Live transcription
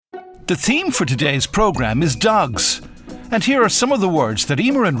The theme for today's programme is dogs. And here are some of the words that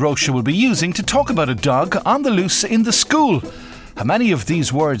Emer and Roisha will be using to talk about a dog on the loose in the school. How many of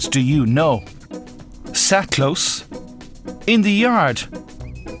these words do you know? Sat close. In the yard.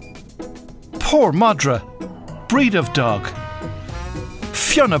 Poor Madraí. Breed of dog.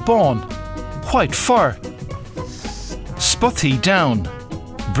 Fiona Bawn. White fur. Sputhy down.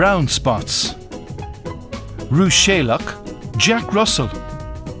 Brown spots. Rúshéalach. Jack Russell.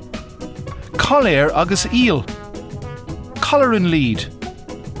 Clár agus eel. Collar and lead.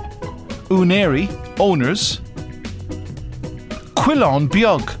 Uneri, owners. Quillón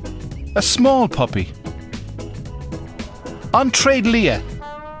beag, a small puppy. An Tréad Lia,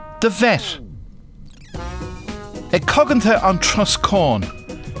 the vet. Ag cognithe an truscón,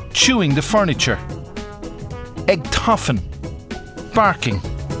 chewing the furniture. Ag toffin, barking.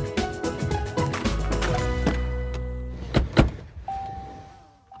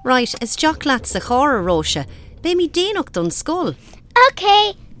 Right, is Jock Lats a chora, Roisha. Be mi déanach don scoil.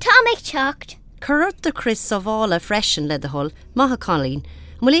 OK, tá mic teacht. Currart de Chris Sovála freshen le de hull, maha Colleen,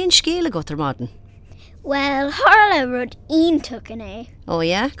 mul éon scéal agat ar maden. Well, Harla rud iontucan é. Oh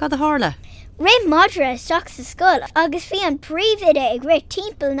yeah, gad a Harla. Ri Madraí isteach sa scoil agus bhí an príomhide ag ri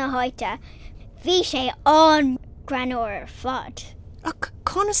timpeall na háite. Bhí sé an granóir fad. Ach,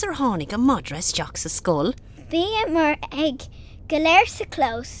 conas ar tháinig a Madraí isteach sa scoil? Bhí mar ag go léir sa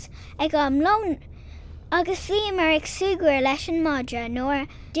clós ag am lón agus bhí mar ag suagar leis an Madraí nóair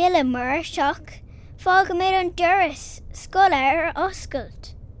duile mar seach fáil go méid an duras scoile ar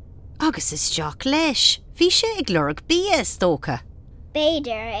oscailt. Agus is Jock leis. Bhí sé ag lurg bia stócha.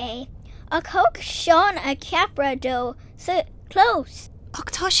 Béidir é. Ach thug Seán a ceapra dó sa clós.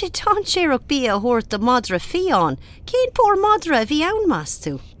 Ach tá sé tá séireach bia a thuairt de Madraí fián. Cén pór Madraí bhí ann más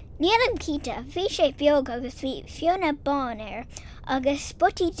tú? Níl an cínta, bhí sé beag agus bhí Fiona Bawn ar agus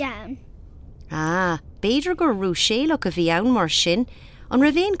Sputty down. Ah, béidir gur Rúshéalach a bhí ann mar sin, an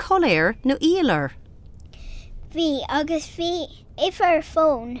ra bhéon Clár nó íalar. Bhí agus bhí ifar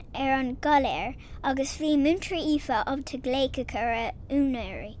fón ar an galéir agus bhí muntra ifa abta gléice a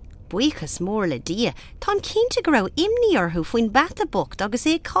únéirí. Buchas mór le dia, tá cínta go raibh imní orthú faoin bata bocht agus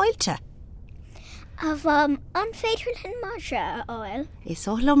é cáilte. A bham an féidir len Madraí a áil. Is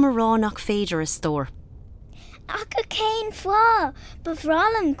óla marránach féidir a stór. Ach a céin fá, ba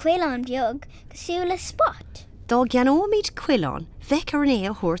bhrálam Quillón beag gosúla spot. Dá gceanóimid Quillón, bheic ar an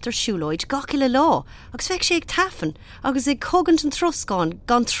é a thuairt ar siúlóid gach le lá, agus bheic sé ag tafan, agus ag cogant an troscáin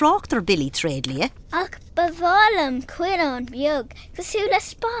gan trácht ar Billy Tréad Lia. Ach ba bhrálam Quillón beag gosúla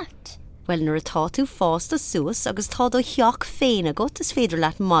spot. Well, nuair atá tú fásta suas agus tá do theach féin agat is féidir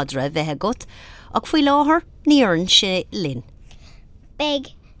leat Madraí bheith agat, ach faoi láthair níorann sé linn.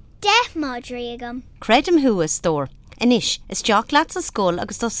 Beg de Madraí agam. Credim hu a stór. Inis, is Jock Lats a scoil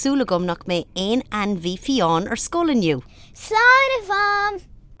agus tá súlagum nach mé ein anmhí fián ar scoil inniu. Slán a bham.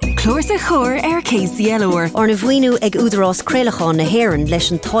 Clór sa chóir ar KCLR. Or na bhhaoinú ag údarrás creilechán na hÉireann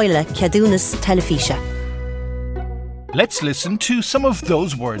leis an toile ceadúnas telefíse. Let's listen to some of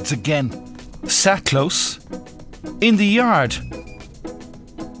those words again. Sat close. In the yard.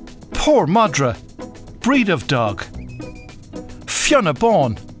 Poor Madraí. Breed of dog. Fiona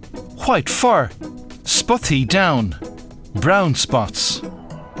Bawn. White fur. Sputhy down. Brown spots.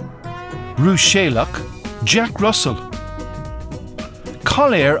 Rúshéalach. Jack Russell.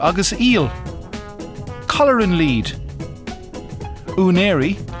 Clár agus eel. Collar and lead.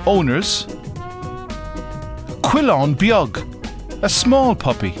 Uneri, owners. Quillón beag, a small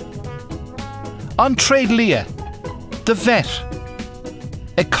puppy. An Tréad Lia, the vet.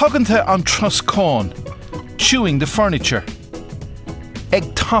 Ag cognithe an truscáin, chewing the furniture. Ag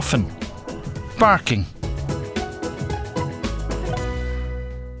toffin, barking.